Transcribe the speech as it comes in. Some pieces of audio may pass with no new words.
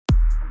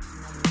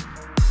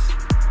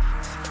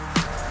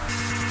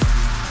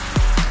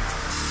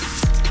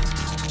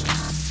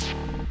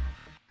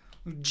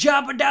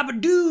Jabba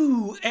dabba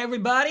doo,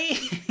 everybody!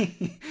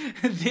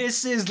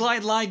 This is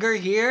Light Liger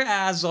here,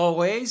 as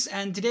always,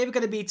 and today we're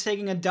going to be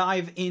taking a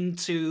dive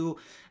into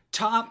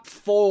top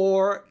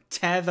 4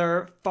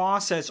 Tether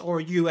Faucets, or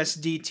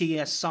USDT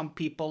as some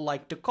people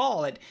like to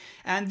call it.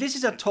 And this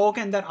is a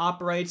token that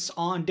operates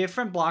on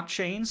different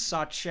blockchains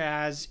such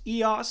as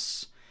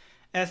EOS,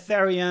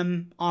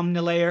 Ethereum, Omni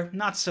Layer,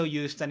 not so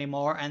used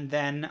anymore, and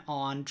then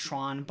on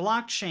Tron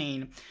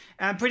blockchain.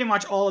 And pretty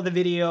much all of the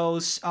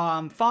videos,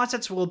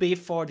 faucets will be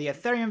for the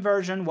Ethereum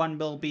version, one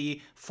will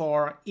be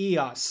for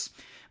EOS.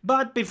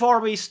 But before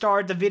we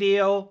start the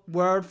video,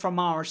 word from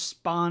our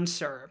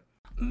sponsor.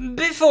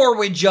 Before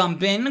we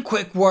jump in,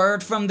 quick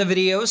word from the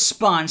video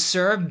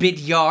sponsor,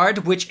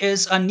 Bityard, which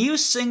is a new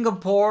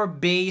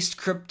Singapore-based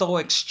crypto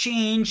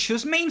exchange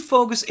whose main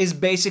focus is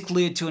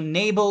basically to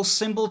enable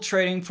simple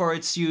trading for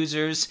its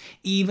users,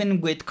 even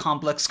with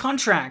complex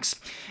contracts.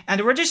 And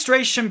the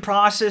registration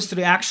process to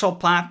the actual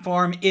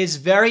platform is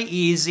very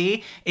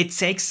easy. It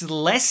takes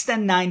less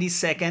than 90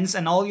 seconds,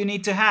 and all you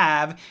need to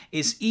have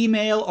is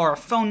email or a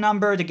phone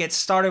number to get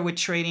started with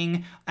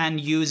trading and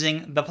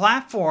using the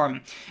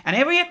platform. And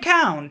every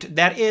account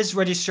that is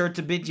registered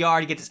to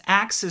Bityard gets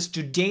access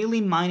to daily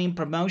mining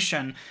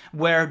promotion,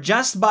 where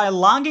just by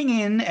logging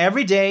in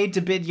every day to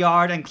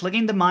Bityard and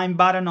clicking the mine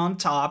button on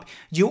top,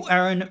 you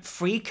earn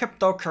free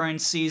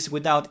cryptocurrencies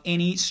without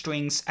any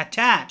strings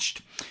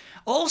attached.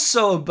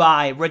 Also,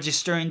 by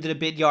registering to the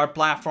Bityard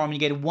platform, you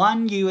get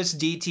 1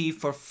 USDT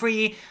for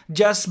free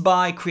just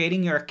by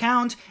creating your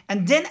account,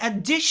 and then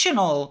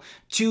additional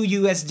 2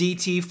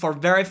 USDT for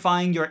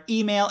verifying your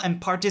email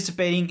and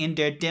participating in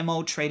their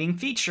demo trading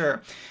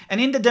feature. And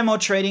in the demo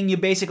trading, you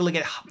basically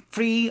get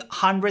free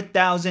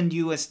 100,000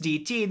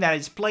 USDT, that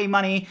is play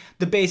money,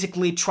 to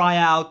basically try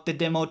out the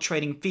demo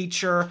trading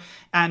feature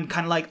and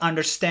kind of like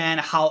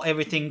understand how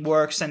everything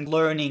works and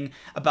learning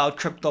about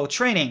crypto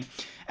trading.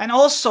 And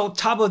also,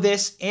 top of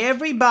this,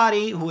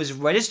 everybody who is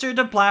registered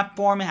to the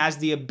platform has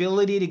the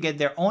ability to get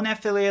their own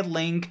affiliate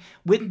link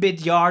with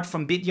Bityard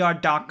from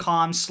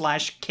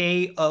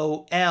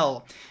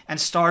bityard.com/KOL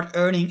and start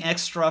earning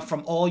extra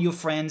from all your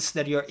friends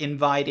that you're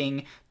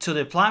inviting to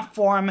the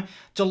platform.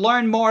 To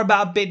learn more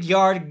about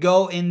Bityard,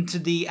 go into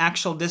the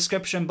actual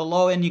description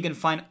below and you can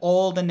find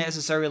all the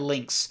necessary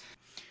links.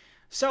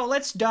 So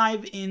let's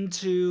dive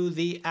into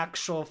the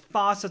actual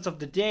faucets of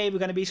the day. We're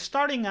going to be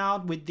starting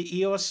out with the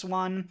EOS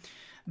one.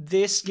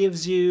 This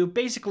gives you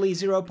basically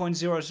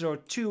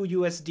 0.002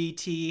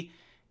 USDT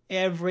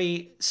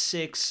every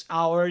 6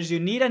 hours. You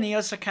need an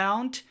EOS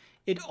account.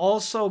 It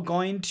also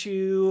going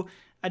to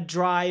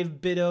drive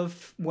bit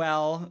of,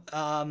 well,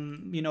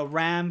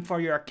 RAM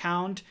for your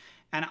account.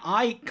 And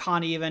I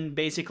can't even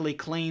basically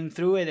claim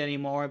through it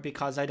anymore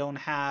because I don't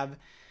have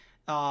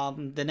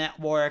the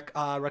network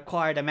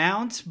required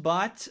amount.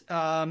 But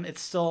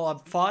it's still a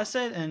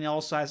faucet, and it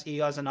also has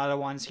EOS and other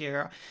ones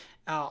here.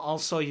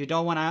 Also, you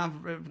don't want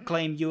to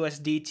claim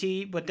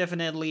USDT, but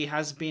definitely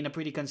has been a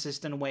pretty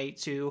consistent way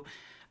to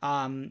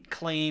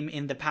claim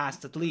in the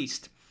past at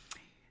least.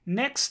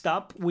 Next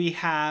up, we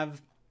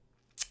have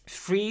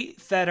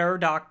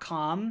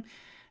freetether.com,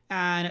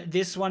 and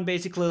this one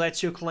basically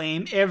lets you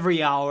claim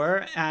every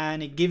hour,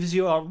 and it gives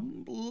you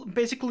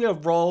basically a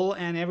roll,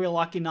 and every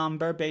lucky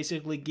number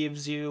basically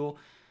gives you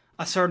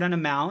a certain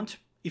amount.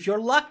 If you're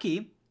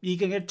lucky, you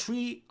can get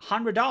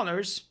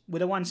 $300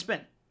 with a one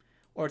spin,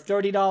 or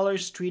 $30,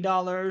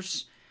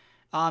 $3.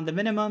 The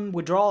minimum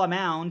withdrawal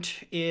amount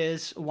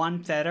is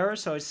 1 Tether,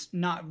 so it's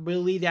not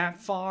really that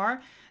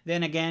far.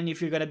 Then again,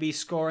 if you're going to be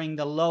scoring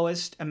the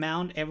lowest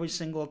amount every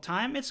single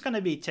time, it's going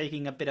to be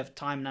taking a bit of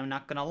time, and I'm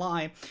not going to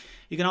lie.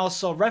 You can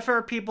also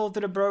refer people to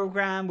the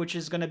program, which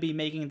is going to be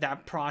making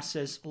that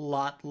process a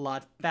lot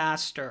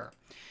faster.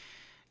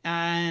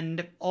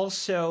 And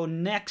also,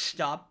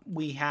 next up,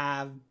 we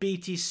have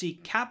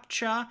BTC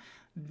CAPTCHA.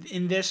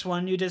 In this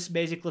one, you just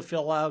basically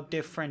fill out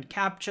different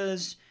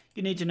CAPTCHAs.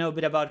 You need to know a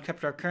bit about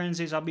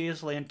cryptocurrencies,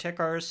 obviously, and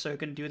tickers, so you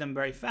can do them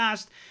very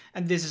fast.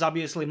 And this is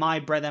obviously my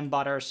bread and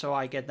butter, so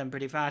I get them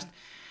pretty fast.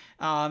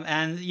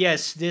 And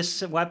yes,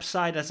 this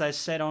website, as I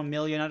said on a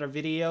million other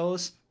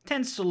videos,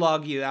 tends to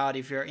log you out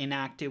if you're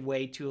inactive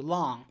way too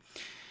long.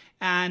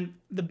 And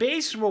the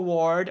base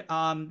reward,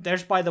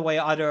 there's, by the way,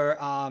 other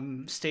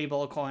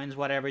stable coins,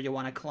 whatever you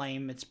want to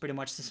claim. It's pretty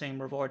much the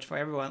same rewards for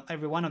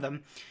every one of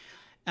them.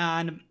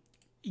 And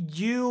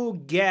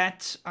you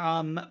get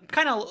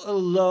kind of a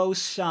low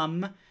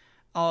sum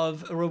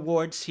of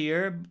rewards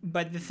here,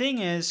 but the thing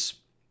is,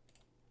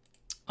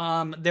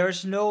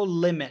 there's no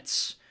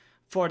limits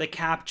for the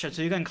CAPTCHA,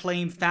 so you can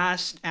claim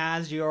fast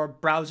as your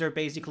browser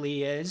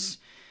basically is,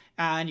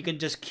 and you can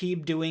just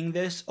keep doing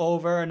this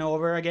over and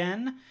over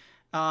again.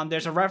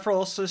 There's a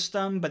referral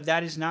system, but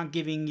that is not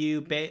giving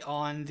you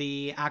on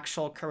the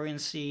actual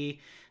currency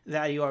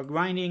that you are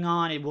grinding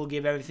on. It will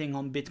give everything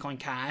on Bitcoin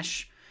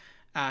Cash.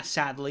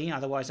 Sadly,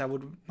 otherwise I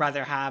would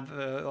rather have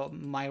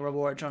my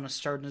rewards on a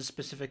certain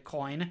specific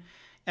coin.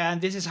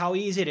 And this is how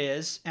easy it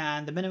is.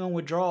 And the minimum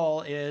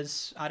withdrawal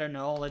is, I don't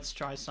know, let's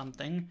try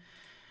something.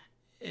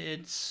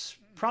 It's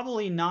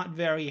probably not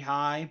very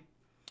high.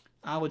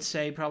 I would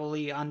say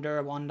probably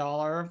under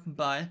 $1,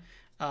 but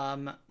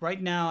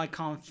right now I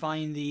can't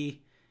find the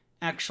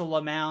actual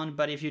amount,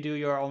 but if you do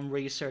your own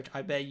research,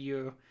 I bet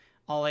you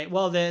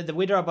well, the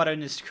withdraw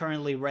button is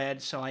currently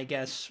red, so I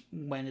guess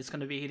when it's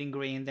going to be hitting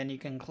green, then you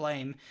can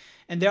claim.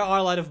 And there are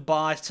a lot of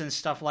bots and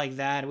stuff like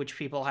that, which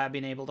people have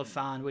been able to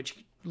find,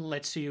 which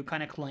lets you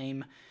kind of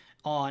claim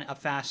on a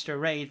faster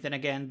rate. Then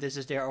again, this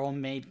is their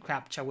own made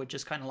CAPTCHA, which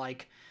is kind of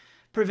like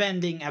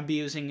preventing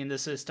abusing in the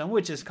system,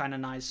 which is kind of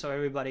nice, so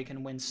everybody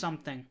can win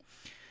something.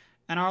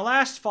 And our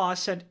last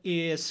faucet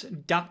is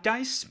Duck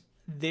Dice.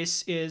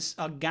 This is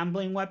a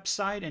gambling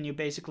website, and you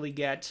basically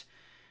get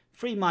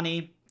free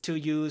money to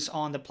use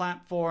on the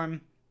platform.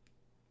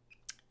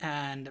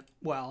 And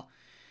well,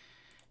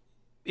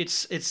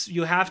 it's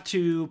you have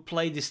to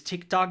play this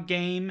TikTok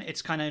game.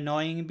 It's kind of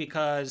annoying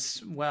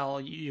because,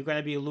 well, you're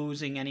gonna be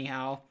losing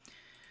anyhow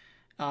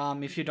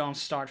if you don't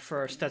start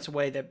first. That's the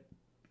way the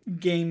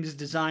game is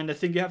designed. I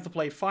think you have to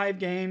play 5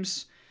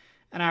 games,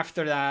 and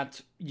after that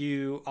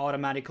you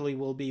automatically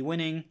will be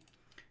winning.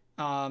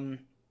 Okay,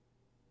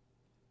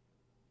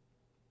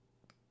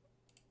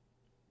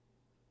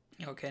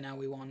 now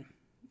we won.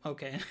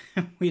 Okay,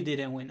 we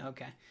didn't win.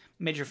 Okay,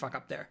 major fuck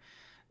up there.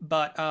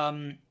 But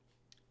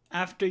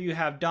after you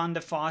have done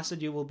the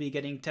faucet, you will be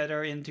getting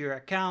Tether into your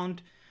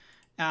account,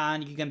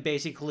 and you can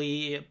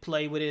basically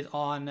play with it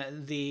on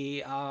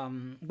the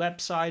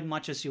website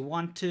much as you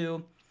want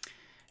to.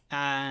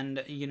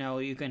 And, you know,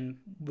 you can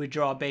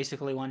withdraw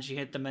basically once you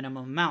hit the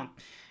minimum amount.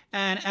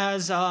 And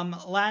as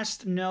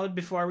last note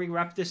before we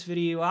wrap this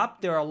video up,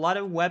 there are a lot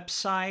of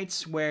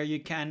websites where you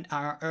can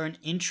earn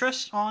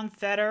interest on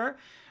Tether.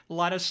 A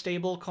lot of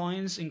stable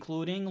coins,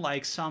 including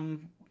like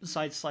some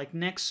sites like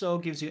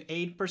Nexo gives you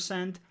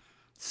 8%,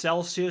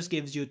 Celsius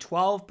gives you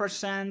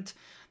 12%.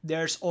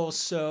 There's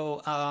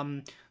also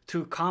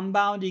through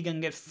Compound you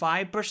can get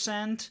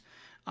 5%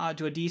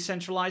 to a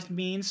decentralized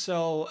means.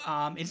 So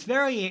it's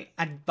very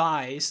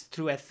advised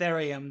through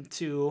Ethereum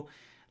to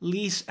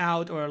lease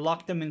out or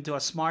lock them into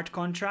a smart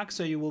contract,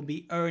 so you will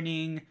be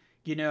earning,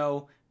 you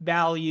know,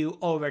 value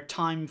over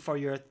time for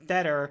your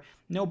Tether.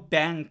 No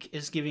bank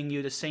is giving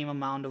you the same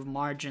amount of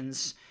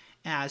margins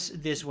as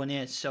this one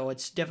is, so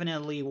it's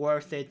definitely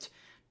worth it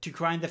to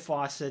grind the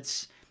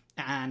faucets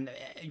and,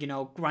 you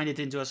know, grind it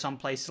into some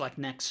place like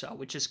Nexo,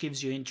 which just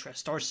gives you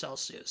interest, or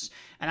Celsius.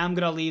 And I'm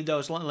gonna leave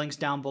those links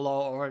down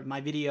below, or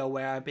my video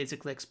where I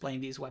basically explain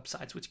these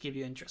websites which give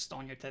you interest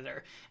on your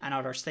Tether and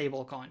other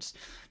stable coins.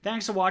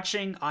 Thanks for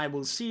watching. I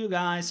will see you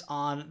guys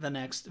on the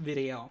next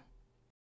video.